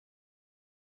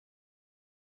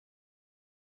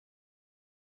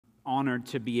honored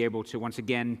to be able to once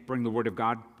again bring the Word of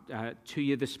God to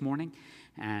you this morning.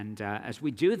 And as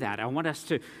we do that, I want us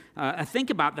to think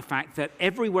about the fact that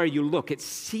everywhere you look, it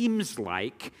seems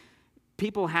like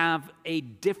people have a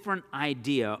different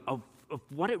idea of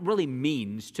what it really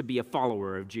means to be a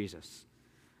follower of Jesus.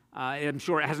 I'm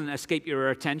sure it hasn't escaped your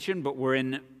attention, but we're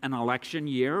in an election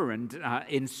year, and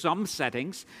in some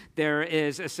settings, there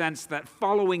is a sense that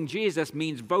following Jesus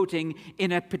means voting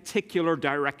in a particular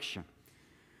direction.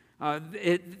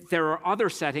 There are other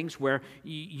settings where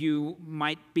you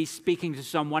might be speaking to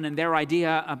someone, and their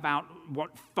idea about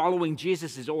what following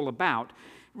Jesus is all about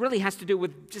really has to do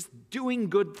with just doing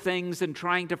good things and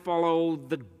trying to follow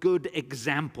the good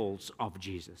examples of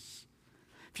Jesus.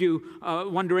 If you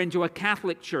wander into a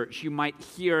Catholic church, you might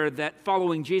hear that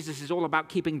following Jesus is all about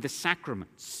keeping the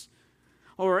sacraments.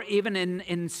 Or even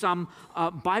in some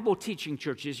Bible teaching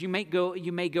churches, you may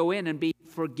go in and be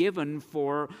forgiven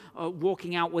for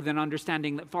walking out with an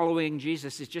understanding that following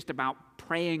Jesus is just about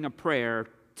praying a prayer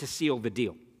to seal the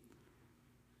deal.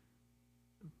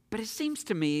 But it seems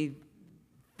to me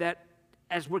that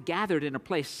as we're gathered in a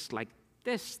place like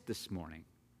this morning,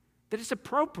 that it's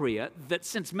appropriate that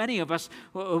since many of us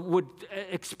would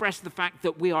express the fact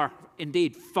that we are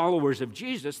indeed followers of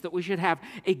Jesus, that we should have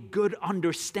a good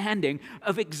understanding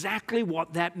of exactly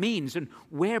what that means. And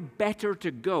where better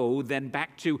to go than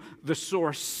back to the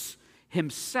source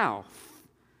himself?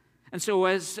 And so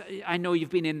as I know you've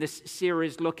been in this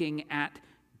series looking at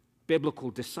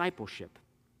biblical discipleship,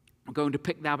 I'm going to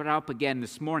pick that up again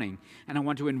this morning, and I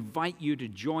want to invite you to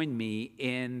join me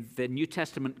in the New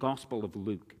Testament Gospel of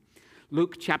Luke.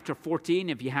 Luke chapter 14,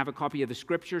 if you have a copy of the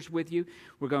Scriptures with you,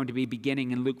 we're going to be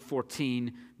beginning in Luke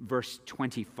 14, verse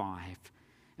 25.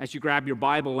 As you grab your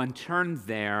Bible and turn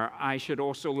there, I should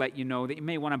also let you know that you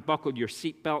may want to buckle your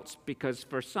seatbelts because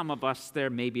for some of us there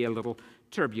may be a little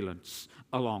turbulence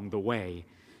along the way.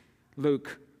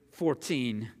 Luke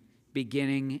 14,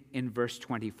 beginning in verse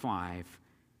 25.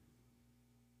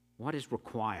 What is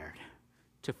required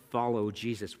to follow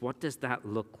Jesus? What does that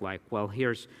look like? Well,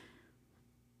 here's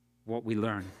what we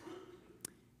learn.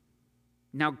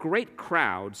 Now great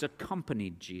crowds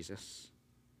accompanied Jesus,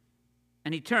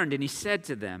 and he turned and he said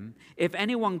to them, "If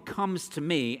anyone comes to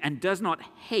me and does not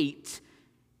hate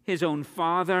his own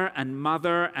father and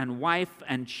mother and wife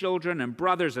and children and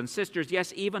brothers and sisters,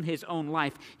 yes, even his own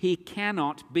life, he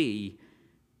cannot be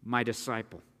my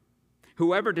disciple.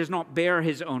 Whoever does not bear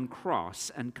his own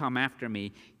cross and come after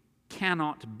me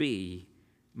cannot be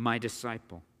my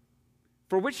disciple.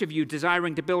 For which of you,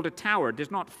 desiring to build a tower,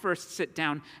 does not first sit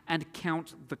down and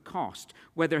count the cost,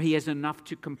 whether he has enough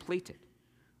to complete it?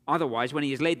 Otherwise, when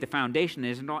he has laid the foundation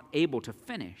and is not able to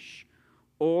finish,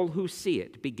 all who see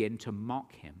it begin to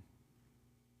mock him,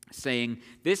 saying,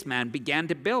 'This man began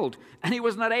to build, and he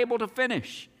was not able to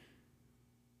finish.'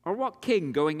 Or what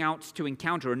king going out to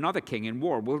encounter another king in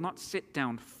war will not sit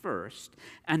down first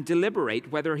and deliberate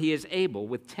whether he is able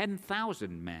with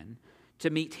 10,000 men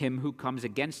to meet him who comes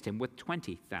against him with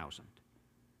 20,000?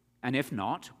 And if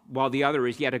not, while the other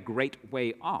is yet a great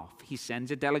way off, he sends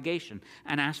a delegation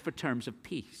and asks for terms of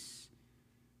peace.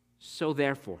 So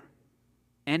therefore,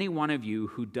 any one of you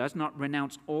who does not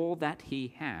renounce all that he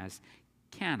has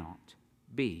cannot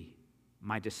be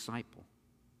my disciple.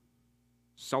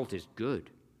 Salt is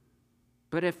good,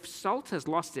 but if salt has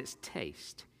lost its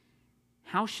taste,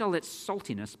 how shall its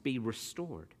saltiness be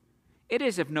restored? It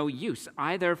is of no use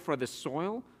either for the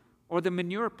soil or the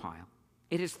manure pile.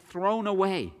 It is thrown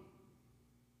away.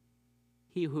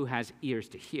 He who has ears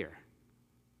to hear,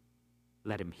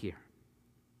 let him hear."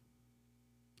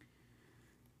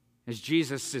 As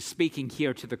Jesus is speaking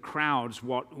here to the crowds,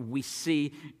 what we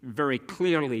see very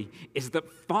clearly is that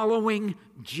following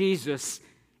Jesus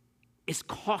is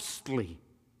costly.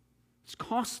 It's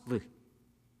costly.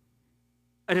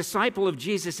 A disciple of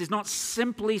Jesus is not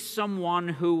simply someone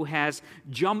who has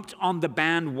jumped on the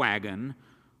bandwagon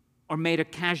or made a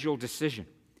casual decision.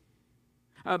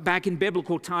 Back in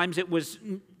biblical times, it was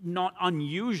not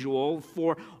unusual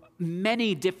for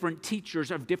many different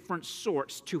teachers of different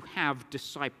sorts to have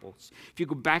disciples. If you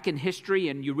go back in history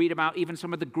and you read about even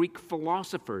some of the Greek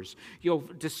philosophers, you'll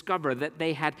discover that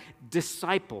they had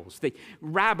disciples. The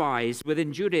rabbis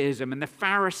within Judaism and the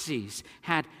Pharisees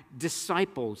had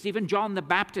disciples. Even John the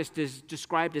Baptist is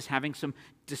described as having some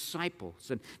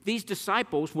disciples. And these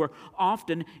disciples were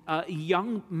often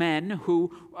young men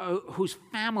whose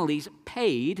families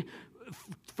paid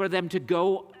for them to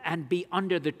go and be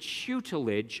under the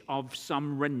tutelage of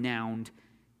some renowned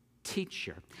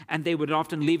teacher. And they would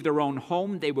often leave their own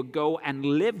home. They would go and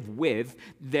live with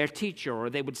their teacher, or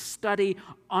they would study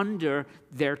under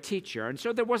their teacher. And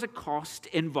so there was a cost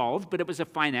involved, but it was a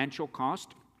financial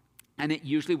cost, and it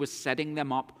usually was setting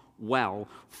them up well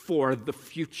for the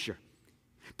future.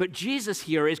 But Jesus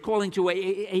here is calling to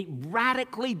a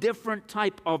radically different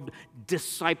type of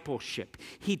discipleship.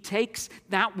 He takes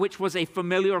that which was a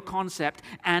familiar concept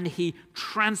and he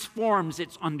transforms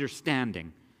its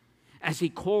understanding as he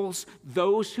calls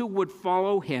those who would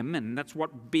follow him, and that's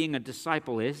what being a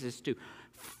disciple is to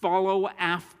follow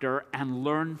after and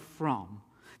learn from.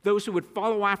 Those who would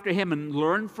follow after him and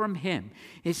learn from him.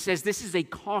 He says this is a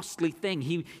costly thing.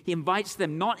 He invites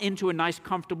them not into a nice,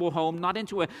 comfortable home, not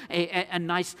into a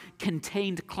nice,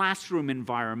 contained classroom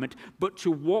environment, but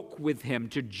to walk with him,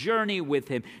 to journey with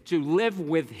him, to live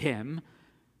with him.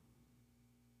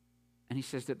 And he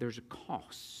says that there's a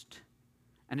cost.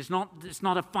 And it's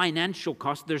not a financial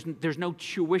cost. There's no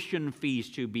tuition fees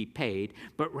to be paid,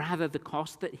 but rather the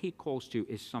cost that he calls to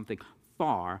is something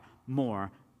far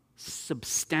more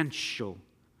substantial.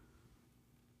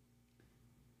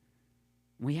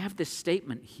 We have this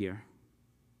statement here,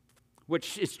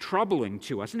 which is troubling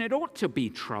to us, and it ought to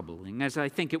be troubling, as I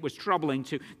think it was troubling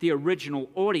to the original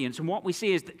audience. And what we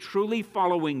see is that truly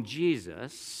following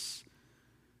Jesus,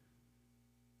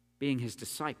 being his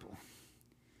disciple,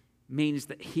 means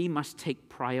that he must take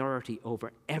priority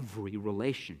over every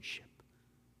relationship.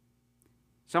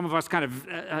 Some of us kind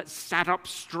of sat up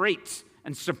straight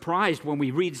and surprised when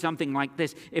we read something like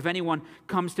this. If anyone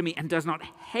comes to me and does not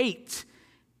hate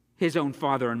his own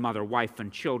father and mother, wife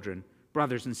and children,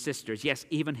 brothers and sisters, yes,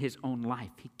 even his own life,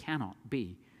 he cannot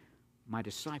be my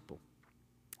disciple.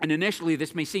 And initially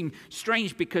this may seem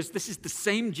strange because this is the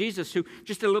same Jesus who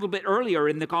just a little bit earlier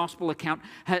in the gospel account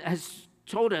has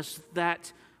told us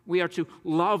that we are to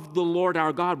love the Lord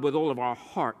our God with all of our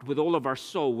heart, with all of our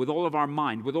soul, with all of our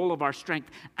mind, with all of our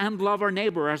strength, and love our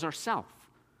neighbor as ourselves.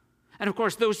 And of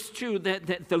course, those two,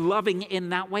 the loving in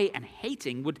that way and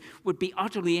hating would be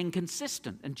utterly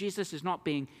inconsistent. And Jesus is not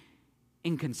being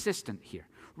inconsistent here.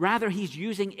 Rather, he's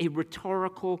using a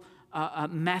rhetorical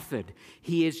method.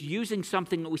 He is using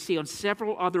something that we see on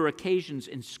several other occasions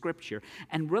in Scripture.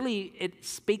 And really, it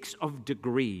speaks of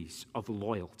degrees of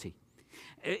loyalty.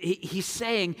 He's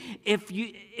saying,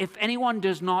 if anyone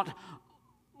does not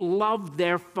love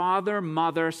their father,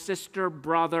 mother, sister,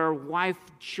 brother, wife,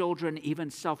 children,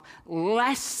 even self,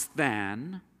 less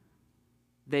than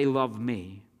they love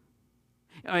me.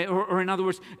 Or in other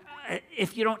words,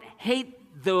 if you don't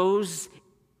hate those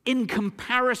in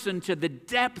comparison to the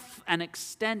depth and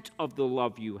extent of the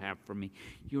love you have for me,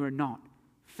 you are not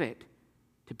fit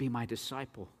to be my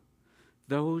disciple.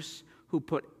 Those who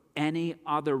put any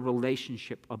other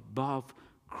relationship above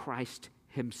Christ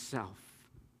himself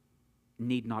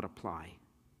need not apply.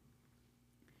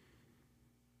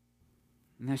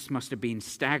 And this must have been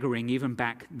staggering even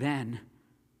back then,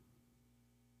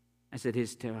 as it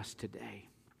is to us today.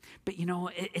 But you know,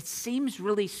 it seems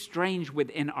really strange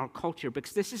within our culture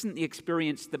because this isn't the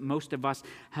experience that most of us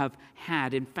have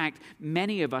had. In fact,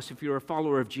 many of us, if you're a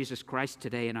follower of Jesus Christ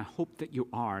today, and I hope that you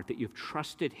are, that you've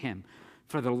trusted him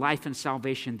for the life and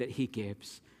salvation that he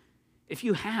gives. If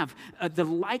you have, the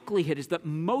likelihood is that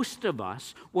most of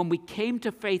us, when we came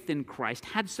to faith in Christ,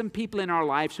 had some people in our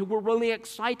lives who were really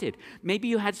excited. Maybe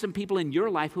you had some people in your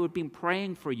life who had been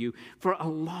praying for you for a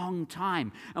long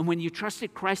time. And when you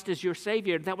trusted Christ as your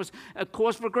Savior, that was a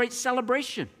cause for great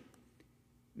celebration.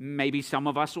 Maybe some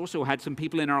of us also had some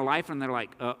people in our life and they're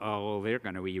like, uh-oh, they're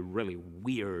going to be really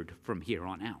weird from here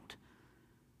on out.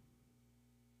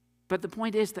 But the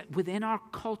point is that within our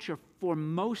culture, for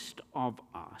most of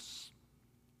us,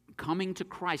 coming to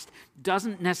Christ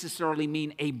doesn't necessarily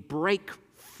mean a break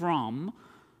from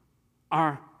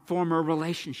our former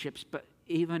relationships, but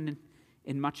even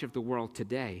in much of the world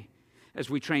today. As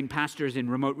we train pastors in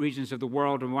remote regions of the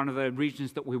world, and one of the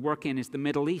regions that we work in is the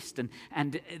Middle East,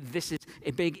 and this is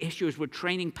a big issue as we're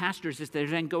training pastors as they're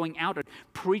then going out and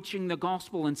preaching the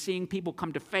gospel and seeing people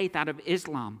come to faith out of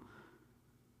Islam.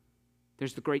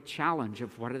 There's the great challenge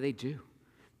of what do they do?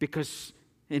 Because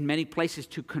in many places,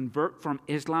 to convert from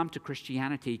Islam to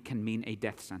Christianity can mean a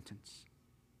death sentence.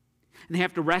 And they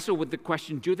have to wrestle with the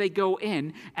question, do they go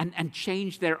in and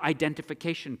change their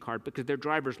identification card because their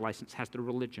driver's license has their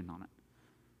religion on it?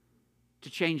 To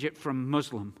change it from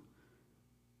Muslim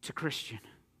to Christian.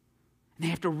 And they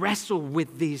have to wrestle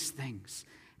with these things.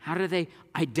 How do they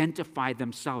identify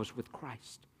themselves with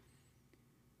Christ?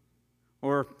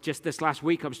 Or just this last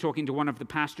week, I was talking to one of the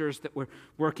pastors that we're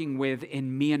working with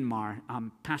in Myanmar,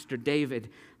 Pastor David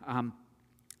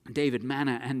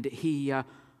Manna, and he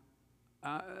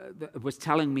was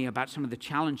telling me about some of the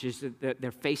challenges that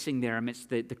they're facing there amidst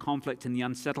the conflict and the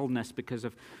unsettledness because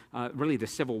of really the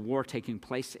civil war taking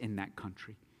place in that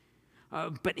country.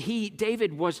 But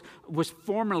David was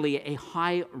formerly a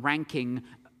high-ranking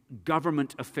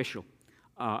government official.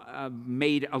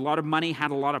 Made a lot of money,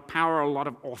 had a lot of power, a lot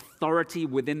of authority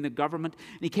within the government,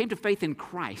 and he came to faith in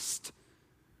Christ.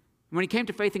 When he came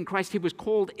to faith in Christ, he was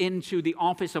called into the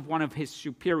office of one of his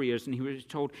superiors, and he was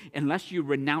told, unless you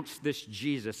renounce this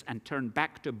Jesus and turn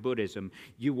back to Buddhism,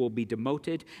 you will be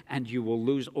demoted and you will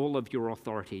lose all of your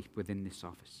authority within this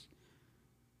office.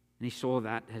 And he saw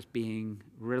that as being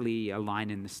really a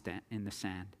line in the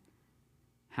sand.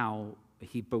 How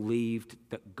he believed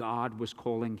that God was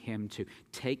calling him to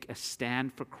take a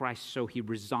stand for Christ, so he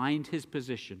resigned his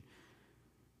position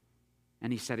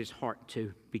and he set his heart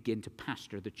to begin to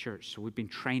pastor the church. So we've been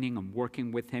training and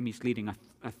working with him. He's leading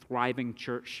a thriving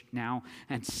church now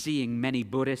and seeing many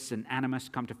Buddhists and animists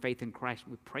come to faith in Christ.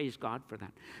 We praise God for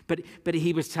that. But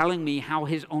he was telling me how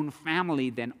his own family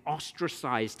then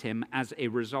ostracized him as a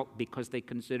result because they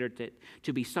considered it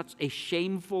to be such a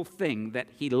shameful thing that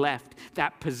he left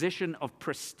that position of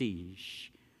prestige.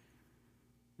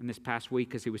 And this past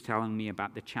week, as he was telling me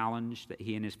about the challenge that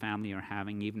he and his family are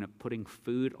having, even of putting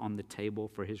food on the table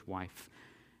for his wife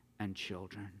and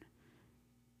children,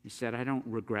 he said, I don't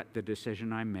regret the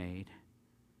decision I made.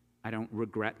 I don't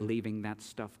regret leaving that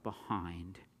stuff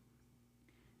behind,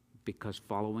 because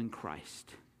following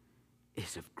Christ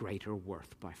is of greater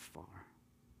worth by far.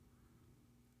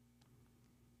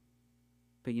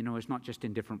 But it's not just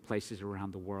in different places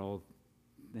around the world.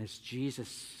 As Jesus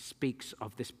speaks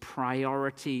of this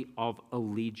priority of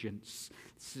allegiance,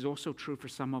 this is also true for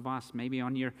some of us, maybe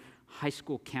on your high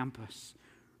school campus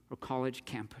or college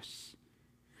campus.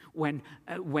 When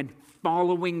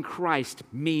following Christ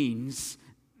means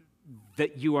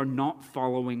that you are not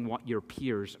following what your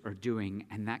peers are doing,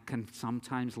 and that can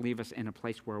sometimes leave us in a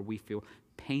place where we feel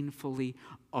painfully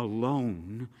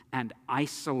alone and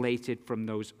isolated from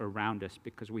those around us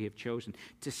because we have chosen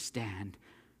to stand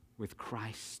with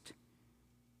Christ.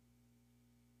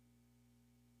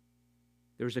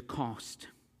 There's a cost.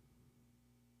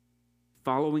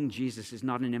 Following Jesus is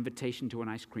not an invitation to an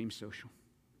ice cream social.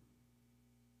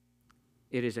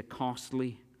 It is a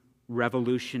costly,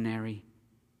 revolutionary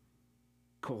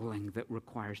calling that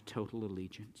requires total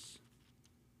allegiance.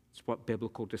 It's what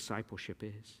biblical discipleship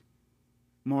is.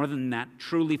 More than that,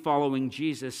 truly following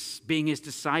Jesus, being his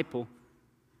disciple,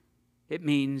 it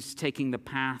means taking the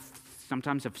path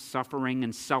sometimes of suffering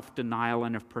and self-denial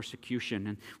and of persecution.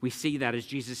 And we see that as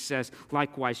Jesus says,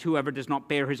 likewise, whoever does not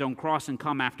bear his own cross and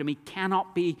come after me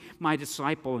cannot be my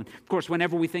disciple. And of course,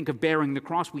 whenever we think of bearing the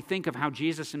cross, we think of how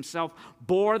Jesus himself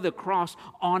bore the cross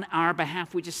on our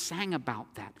behalf. We just sang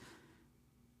about that.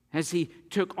 As he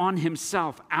took on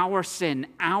himself our sin,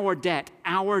 our debt,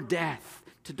 our death,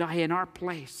 to die in our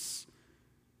place.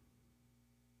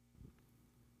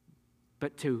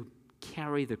 But to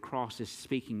carry the cross is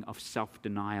speaking of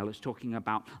self-denial. It's talking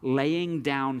about laying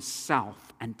down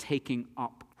self and taking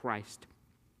up Christ.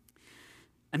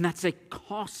 And that's a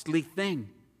costly thing.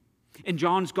 In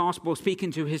John's gospel,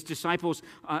 speaking to his disciples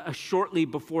shortly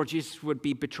before Jesus would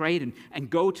be betrayed and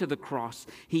go to the cross,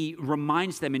 he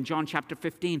reminds them in John chapter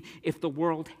 15, if the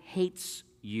world hates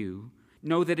you,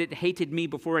 know that it hated me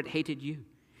before it hated you.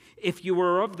 If you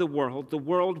were of the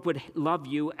world would love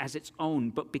you as its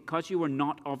own. But because you are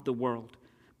not of the world,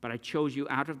 but I chose you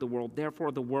out of the world,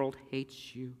 therefore the world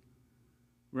hates you.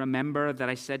 Remember that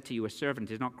I said to you, a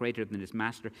servant is not greater than his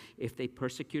master. If they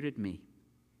persecuted me,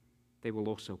 they will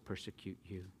also persecute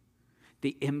you.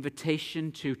 The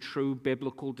invitation to true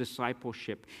biblical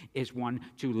discipleship is one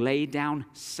to lay down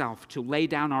self, to lay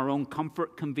down our own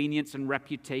comfort, convenience, and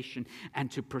reputation,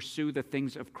 and to pursue the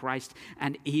things of Christ,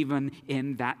 and even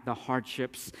in that, the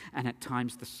hardships, and at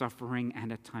times the suffering,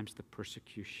 and at times the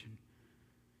persecution.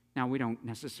 Now, we don't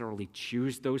necessarily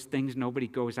choose those things. Nobody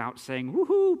goes out saying,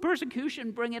 woohoo, persecution,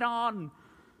 bring it on.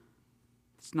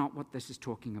 It's not what this is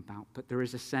talking about, but there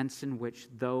is a sense in which,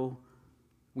 though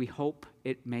we hope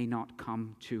it may not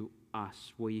come to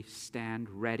us, we stand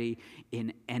ready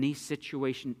in any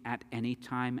situation, at any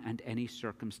time, and any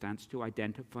circumstance to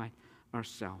identify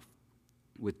ourselves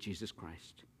with Jesus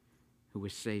Christ, who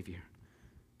is Savior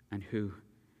and who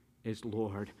is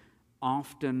Lord.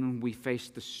 Often we face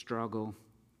the struggle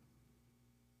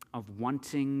of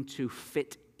wanting to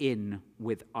fit in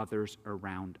with others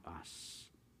around us.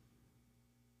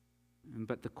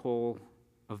 But the call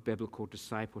of biblical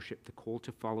discipleship, the call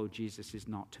to follow Jesus, is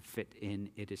not to fit in,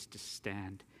 it is to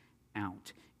stand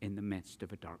out in the midst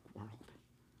of a dark world.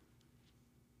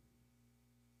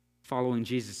 Following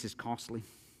Jesus is costly.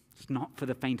 It's not for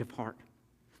the faint of heart.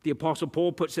 The Apostle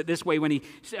Paul puts it this way when he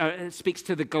speaks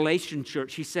to the Galatian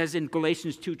church. He says in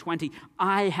Galatians 2:20,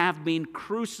 I have been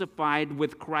crucified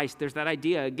with Christ. There's that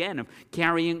idea again of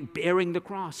bearing the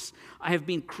cross. I have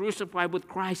been crucified with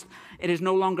Christ. It is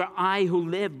no longer I who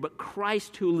live, but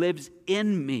Christ who lives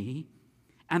in me.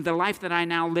 And the life that I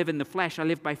now live in the flesh, I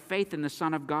live by faith in the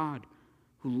Son of God,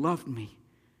 who loved me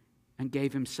and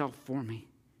gave himself for me.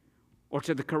 Or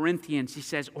to the Corinthians, he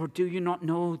says, or do you not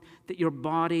know that your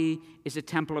body is a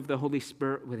temple of the Holy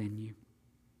Spirit within you,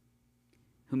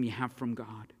 whom you have from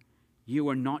God? You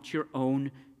are not your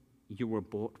own, you were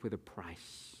bought with a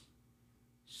price.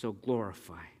 So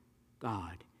glorify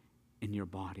God in your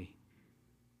body.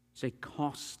 It's a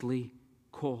costly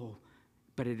call,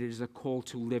 but it is a call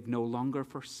to live no longer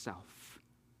for self,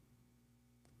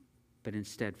 but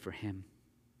instead for him.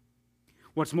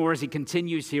 What's more, as he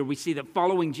continues here, we see that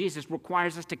following Jesus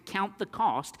requires us to count the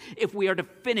cost if we are to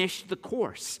finish the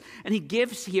course. And he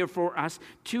gives here for us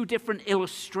two different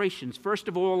illustrations. First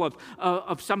of all,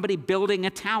 of somebody building a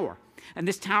tower. And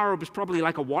this tower was probably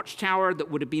like a watchtower that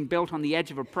would have been built on the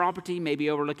edge of a property, maybe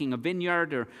overlooking a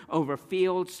vineyard or over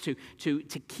fields to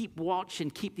keep watch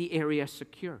and keep the area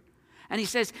secure. And he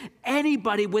says,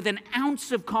 anybody with an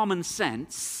ounce of common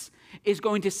sense is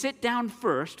going to sit down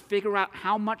first, figure out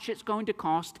how much it's going to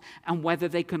cost and whether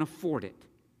they can afford it.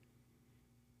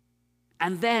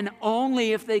 And then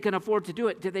only if they can afford to do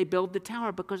it do they build the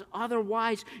tower, because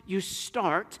otherwise you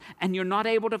start and you're not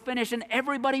able to finish and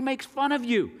everybody makes fun of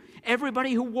you.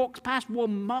 Everybody who walks past will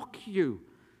mock you.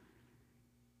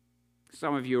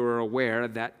 Some of you are aware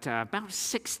that about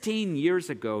 16 years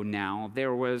ago now,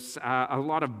 there was a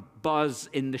lot of buzz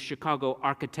in the Chicago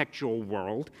architectural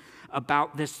world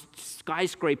about this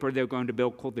skyscraper they're going to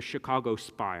build called the Chicago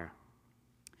Spire.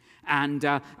 And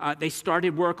they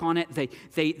started work on it.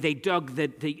 They dug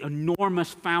the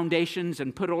enormous foundations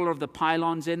and put all of the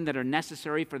pylons in that are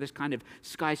necessary for this kind of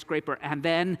skyscraper. And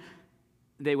then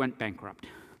they went bankrupt.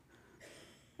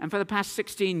 And for the past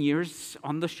 16 years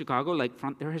on the Chicago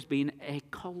lakefront, there has been a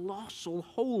colossal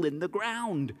hole in the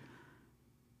ground.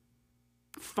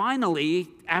 Finally,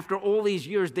 after all these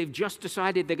years, they've just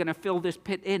decided they're going to fill this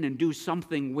pit in and do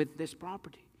something with this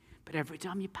property. But every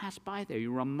time you pass by there,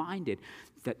 you're reminded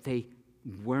that they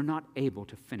were not able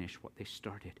to finish what they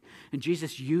started. And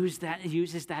Jesus uses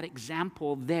that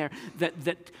example there,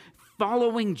 that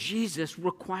following Jesus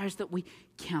requires that we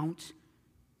count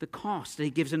the cost. And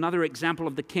he gives another example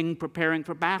of the king preparing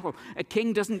for battle. A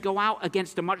king doesn't go out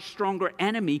against a much stronger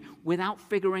enemy without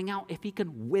figuring out if he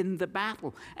can win the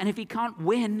battle. And if he can't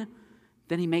win,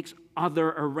 then he makes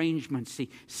other arrangements.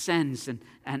 He sends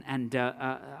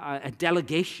a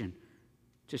delegation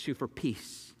to sue for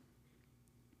peace.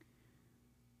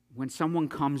 When someone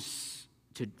comes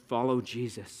to follow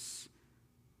Jesus,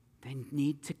 they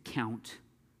need to count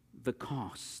the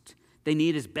cost. They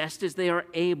need, as best as they are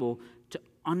able, to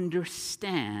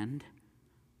understand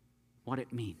what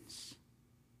it means.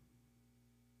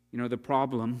 You know, the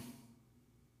problem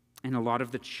in a lot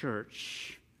of the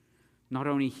church, not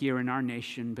only here in our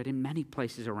nation, but in many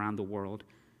places around the world,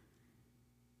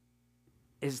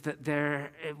 is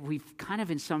that we've kind of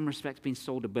in some respects been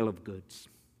sold a bill of goods.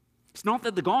 It's not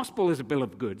that the gospel is a bill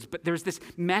of goods, but there's this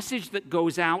message that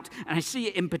goes out, and I see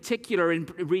it in particular in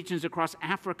regions across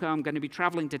Africa. I'm going to be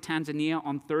traveling to Tanzania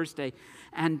on Thursday,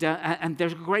 and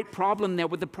there's a great problem there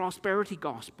with the prosperity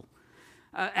gospel.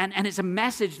 And it's a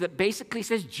message that basically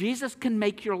says Jesus can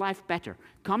make your life better.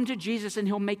 Come to Jesus and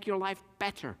he'll make your life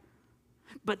better.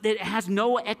 But it has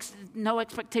no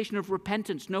expectation of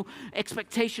repentance, no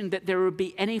expectation that there would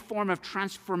be any form of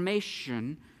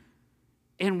transformation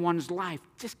in one's life.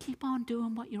 Just keep on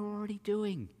doing what you're already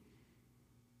doing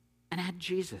and add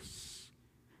Jesus.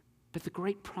 But the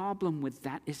great problem with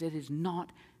that is it is not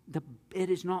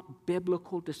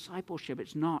biblical discipleship.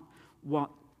 It's not what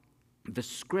the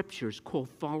scriptures call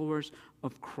followers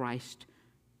of Christ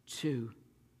to.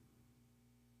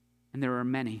 And there are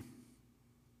many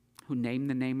who name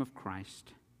the name of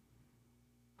Christ,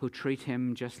 who treat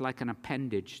him just like an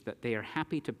appendage that they are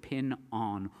happy to pin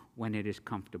on when it is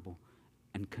comfortable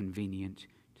and convenient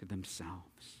to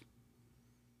themselves.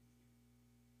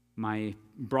 My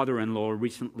brother-in-law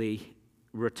recently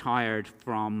retired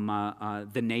from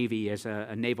the Navy as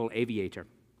a naval aviator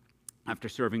after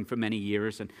serving for many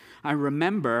years. And I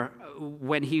remember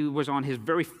when he was on his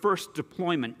very first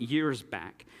deployment years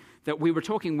back, that we were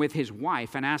talking with his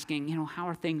wife and asking, how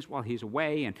are things while he's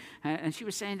away? And she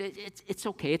was saying that it's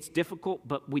okay, it's difficult,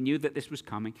 but we knew that this was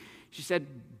coming. She said,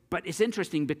 but it's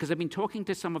interesting because I've been talking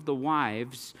to some of the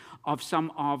wives of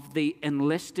some of the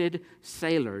enlisted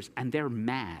sailors, and they're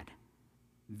mad.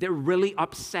 They're really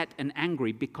upset and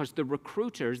angry because the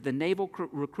recruiters, the naval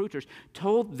recruiters,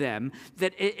 told them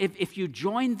that if you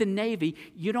join the Navy,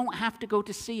 you don't have to go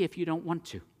to sea if you don't want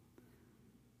to.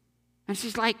 And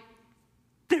she's like,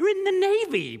 they're in the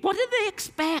Navy. What do they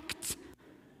expect?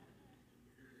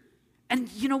 And,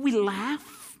 we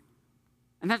laugh.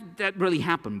 And that really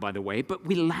happened, by the way, but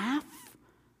we laugh.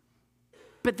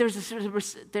 But there's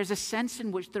a sense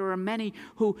in which there are many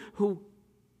who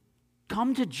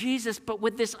come to Jesus, but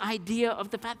with this idea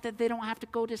of the fact that they don't have to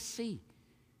go to sea.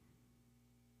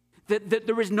 That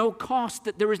there is no cost,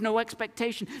 that there is no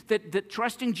expectation, that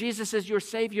trusting Jesus as your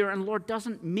Savior and Lord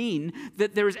doesn't mean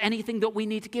that there is anything that we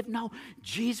need to give. No,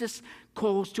 Jesus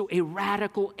calls to a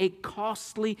radical, a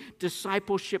costly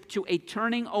discipleship, to a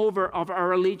turning over of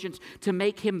our allegiance to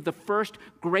make him the first,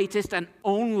 greatest, and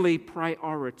only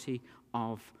priority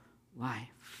of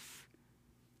life.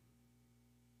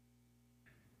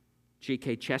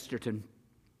 G.K. Chesterton,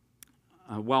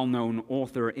 a well-known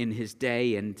author in his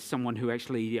day and someone who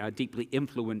actually deeply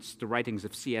influenced the writings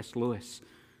of C.S. Lewis,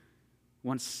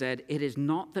 once said, "It is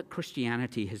not that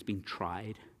Christianity has been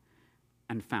tried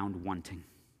and found wanting.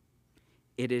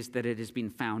 It is that it has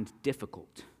been found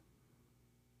difficult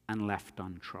and left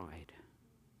untried."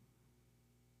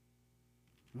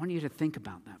 I want you to think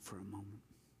about that for a moment.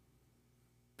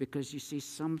 Because you see,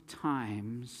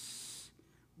 sometimes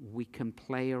we can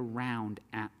play around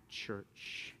at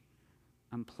church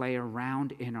and play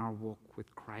around in our walk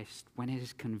with Christ. When it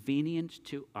is convenient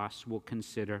to us, we'll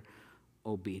consider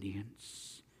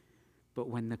obedience. But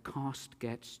when the cost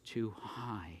gets too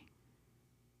high,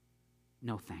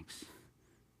 no thanks.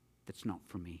 That's not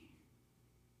for me.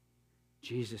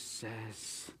 Jesus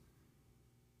says,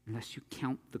 unless you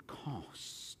count the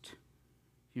cost,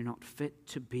 you're not fit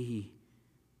to be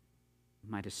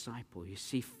my disciple. You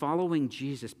see, following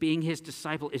Jesus, being his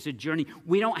disciple, is a journey.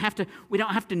 We don't have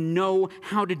to know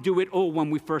how to do it all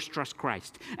when we first trust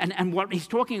Christ. And what he's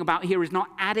talking about here is not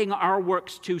adding our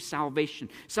works to salvation.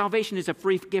 Salvation is a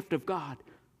free gift of God,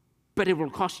 but it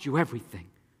will cost you everything.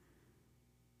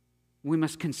 We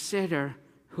must consider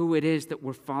who it is that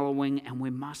we're following, and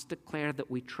we must declare that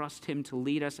we trust him to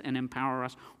lead us and empower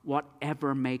us,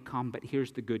 whatever may come. But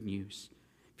here's the good news.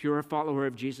 If you're a follower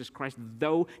of Jesus Christ,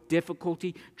 though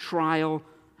difficulty, trial,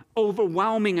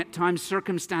 overwhelming at times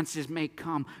circumstances may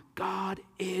come, God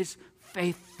is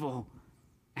faithful.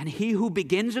 And he who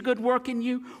begins a good work in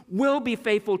you will be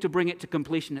faithful to bring it to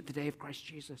completion at the day of Christ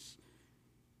Jesus.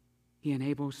 He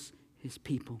enables his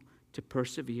people to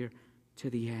persevere to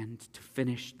the end, to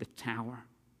finish the tower.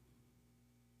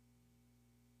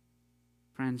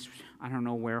 Friends, I don't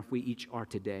know where we each are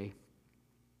today.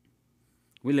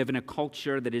 We live in a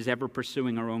culture that is ever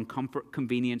pursuing our own comfort,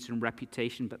 convenience, and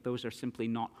reputation, but those are simply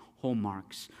not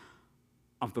hallmarks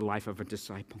of the life of a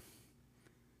disciple.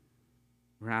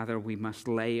 Rather, we must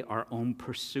lay our own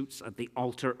pursuits at the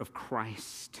altar of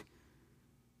Christ.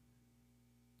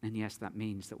 And yes, that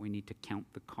means that we need to count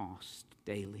the cost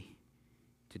daily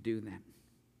to do that.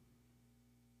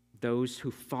 Those who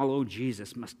follow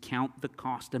Jesus must count the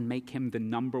cost and make him the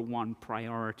number one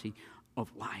priority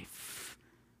of life.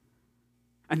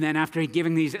 And then after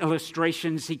giving these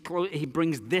illustrations, he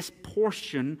brings this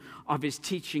portion of his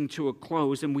teaching to a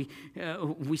close. And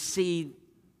we see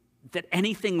that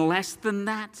anything less than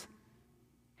that,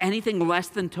 anything less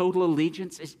than total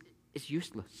allegiance is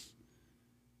useless.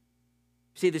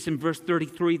 See this in verse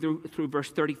 33 through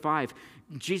verse 35.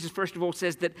 Jesus, first of all,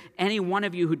 says that any one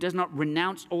of you who does not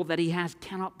renounce all that he has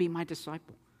cannot be my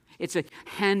disciple. It's a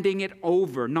handing it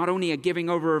over, not only a giving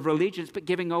over of allegiance, but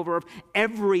giving over of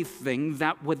everything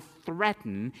that would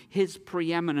threaten his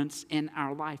preeminence in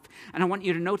our life. And I want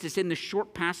you to notice in the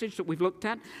short passage that we've looked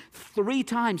at, 3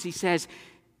 times he says,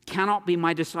 cannot be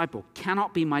my disciple,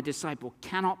 cannot be my disciple,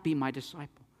 cannot be my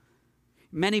disciple.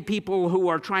 Many people who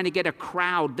are trying to get a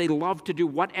crowd, they love to do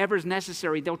whatever's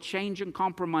necessary. They'll change and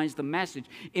compromise the message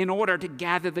in order to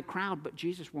gather the crowd, but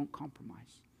Jesus won't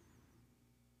compromise.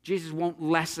 Jesus won't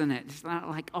lessen it. It's not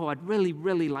like, oh, I'd really,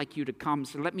 really like you to come,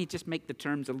 so let me just make the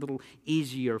terms a little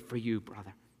easier for you,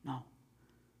 brother. No.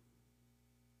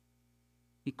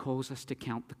 He calls us to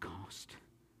count the cost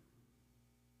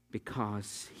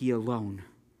because he alone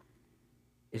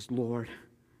is Lord,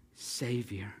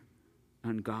 Savior,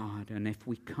 and God. And if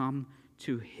we come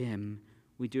to him,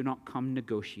 we do not come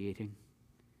negotiating.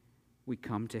 We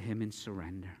come to him in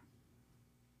surrender.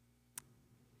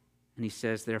 And he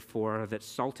says, therefore, that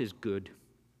salt is good,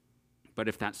 but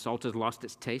if that salt has lost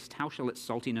its taste, how shall its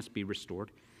saltiness be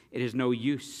restored? It is no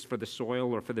use for the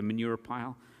soil or for the manure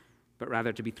pile, but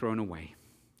rather to be thrown away.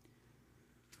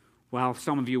 Well,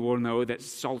 some of you will know that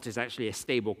salt is actually a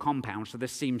stable compound, so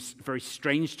this seems very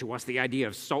strange to us, the idea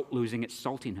of salt losing its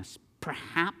saltiness.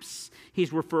 Perhaps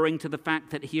he's referring to the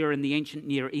fact that here in the ancient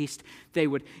Near East, they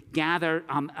would gather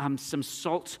some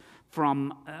salt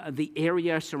from the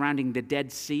area surrounding the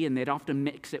Dead Sea, and they'd often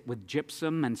mix it with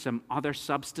gypsum and some other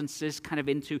substances kind of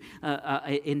into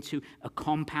a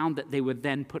compound that they would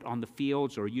then put on the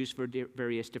fields or use for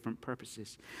various different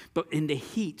purposes. But in the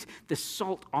heat, the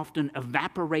salt often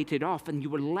evaporated off, and you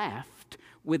were left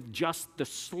with just the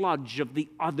sludge of the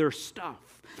other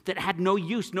stuff that had no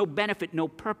use, no benefit, no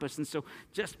purpose, and so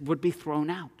just would be thrown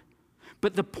out.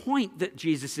 But the point that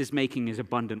Jesus is making is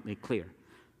abundantly clear.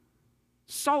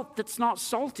 Salt that's not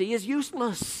salty is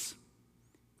useless.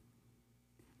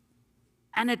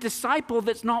 And a disciple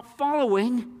that's not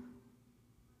following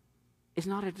is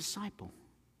not a disciple.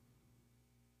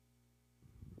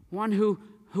 One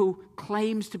who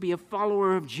claims to be a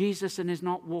follower of Jesus and is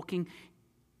not walking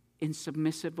in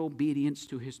submissive obedience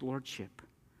to his lordship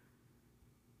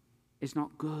is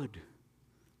not good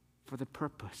for the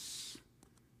purpose.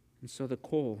 And so the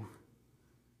call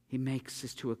he makes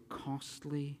is to a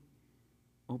costly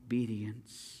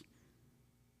obedience.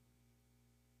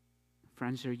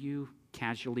 Friends, are you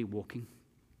casually walking?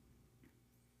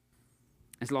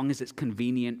 As long as it's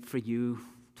convenient for you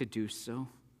to do so,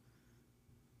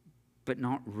 but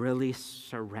not really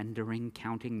surrendering,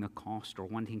 counting the cost, or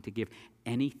wanting to give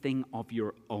anything of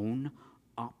your own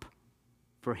up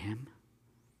for him?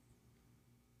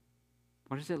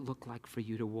 What does it look like for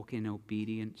you to walk in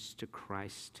obedience to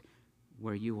Christ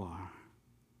where you are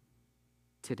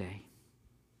today?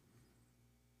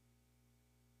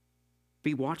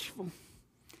 Be watchful.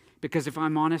 Because if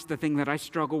I'm honest, the thing that I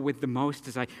struggle with the most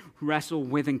as I wrestle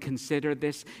with and consider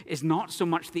this is not so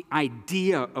much the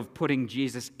idea of putting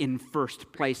Jesus in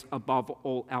first place above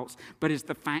all else, but is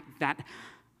the fact that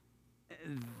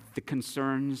the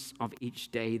concerns of each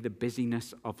day, the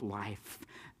busyness of life,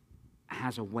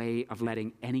 has a way of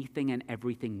letting anything and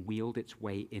everything wield its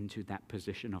way into that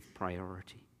position of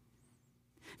priority.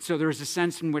 So there is a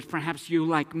sense in which perhaps you,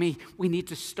 like me, we need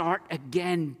to start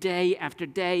again day after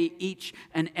day, each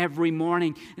and every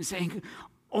morning, and saying,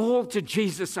 all to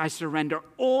Jesus I surrender,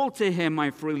 all to him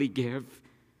I freely give.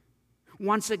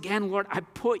 Once again, Lord, I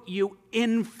put you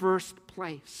in first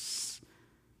place.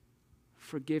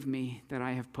 Forgive me that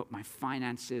I have put my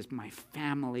finances, my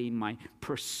family, my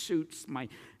pursuits, my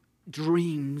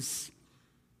dreams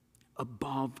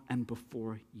above and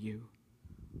before you.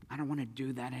 I don't want to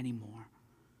do that anymore.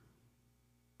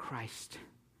 Christ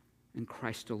and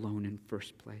Christ alone in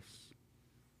first place.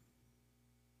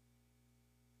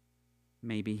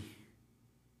 Maybe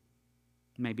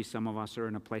some of us are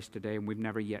in a place today and we've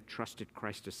never yet trusted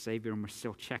Christ as Savior, and we're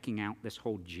still checking out this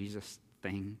whole Jesus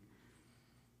thing.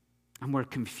 And we're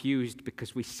confused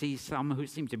because we see some who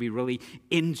seem to be really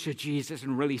into Jesus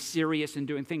and really serious in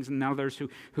doing things, and others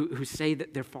who say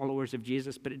that they're followers of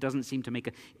Jesus, but it doesn't seem to make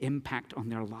an impact on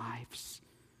their lives.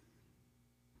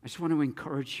 I just want to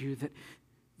encourage you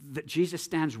that Jesus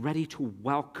stands ready to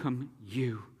welcome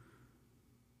you.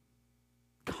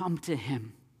 Come to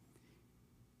him.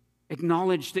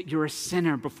 Acknowledge that you're a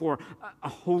sinner before a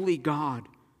holy God.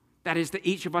 That is, that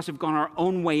each of us have gone our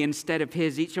own way instead of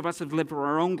his. Each of us have lived for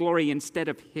our own glory instead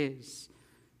of his.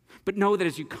 But know that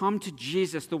as you come to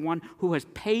Jesus, the one who has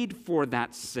paid for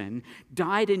that sin,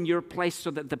 died in your place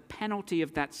so that the penalty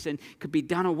of that sin could be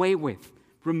done away with,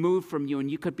 removed from you,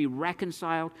 and you could be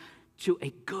reconciled to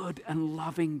a good and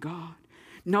loving God.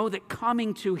 Know that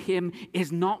coming to him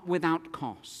is not without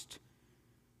cost.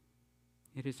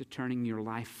 It is a turning your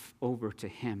life over to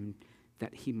him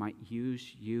that he might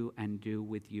use you and do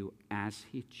with you as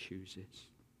he chooses.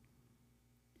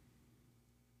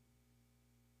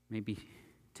 Maybe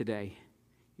today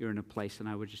you're in a place, and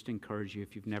I would just encourage you,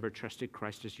 if you've never trusted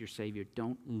Christ as your Savior,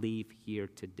 don't leave here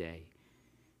today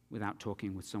without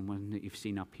talking with someone that you've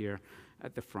seen up here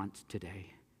at the front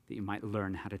today, that you might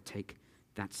learn how to take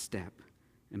that step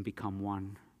and become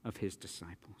one of his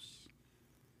disciples.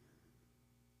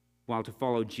 While to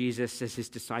follow Jesus as his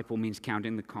disciple means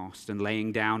counting the cost and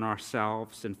laying down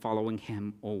ourselves and following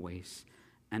him always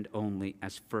and only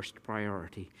as first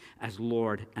priority, as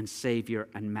Lord and Savior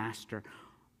and Master,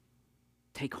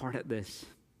 take heart at this.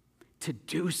 To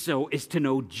do so is to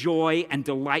know joy and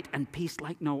delight and peace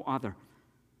like no other.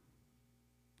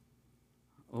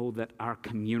 Oh, that our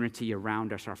community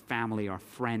around us, our family, our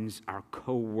friends, our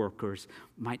co-workers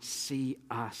might see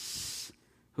us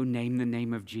who name the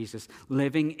name of Jesus,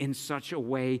 living in such a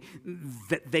way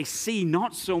that they see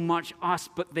not so much us,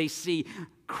 but they see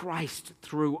Christ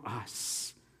through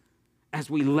us. as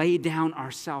we lay down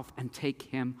ourselves and take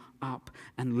him up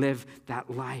and live that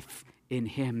life in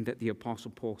him that the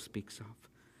Apostle Paul speaks of.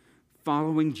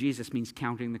 Following Jesus means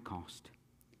counting the cost.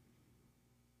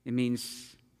 It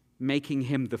means making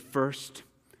him the first,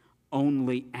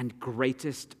 only, and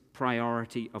greatest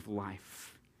priority of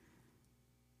life.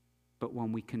 But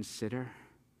when we consider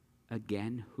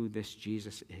again who this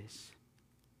Jesus is,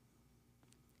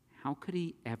 how could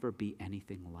he ever be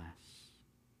anything less?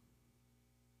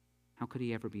 How could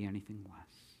he ever be anything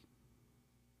less?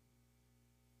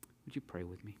 Would you pray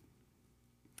with me?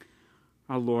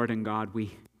 Our Lord and God,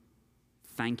 we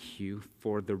thank you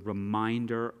for the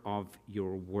reminder of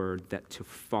your word that to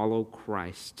follow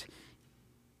Christ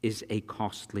is a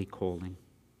costly calling.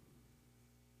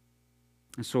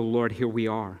 And so, Lord, here we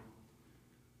are.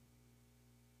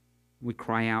 We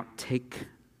cry out, take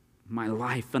my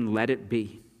life and let it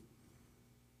be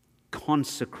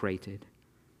consecrated,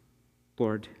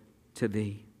 Lord, to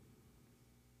thee.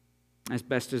 As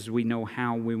best as we know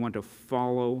how, we want to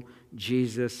follow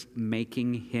Jesus,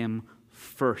 making him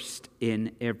first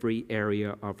in every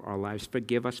area of our lives.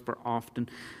 Forgive us for often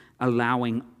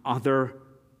allowing other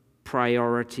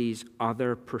priorities,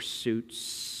 other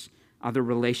pursuits, other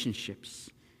relationships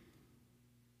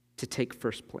to take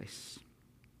first place.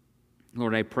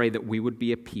 Lord, I pray that we would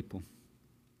be a people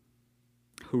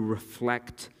who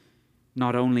reflect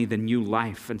not only the new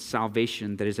life and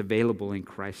salvation that is available in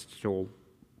Christ to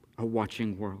a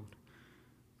watching world,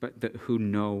 but that who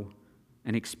know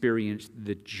and experience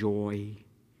the joy,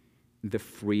 the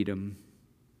freedom,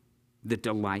 the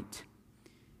delight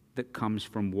that comes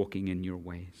from walking in your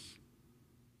ways.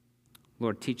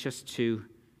 Lord, teach us to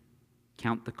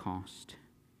count the cost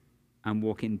and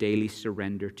walk in daily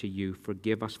surrender to you.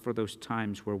 Forgive us for those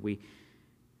times where we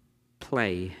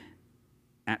play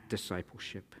at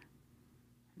discipleship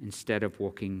instead of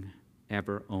walking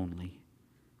ever only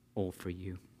all for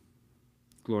you.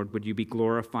 Lord, would you be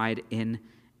glorified in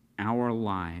our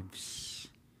lives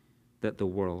that the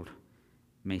world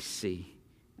may see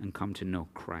and come to know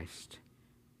Christ,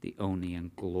 the only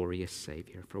and glorious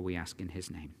Savior. For we ask in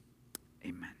his name.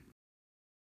 Amen.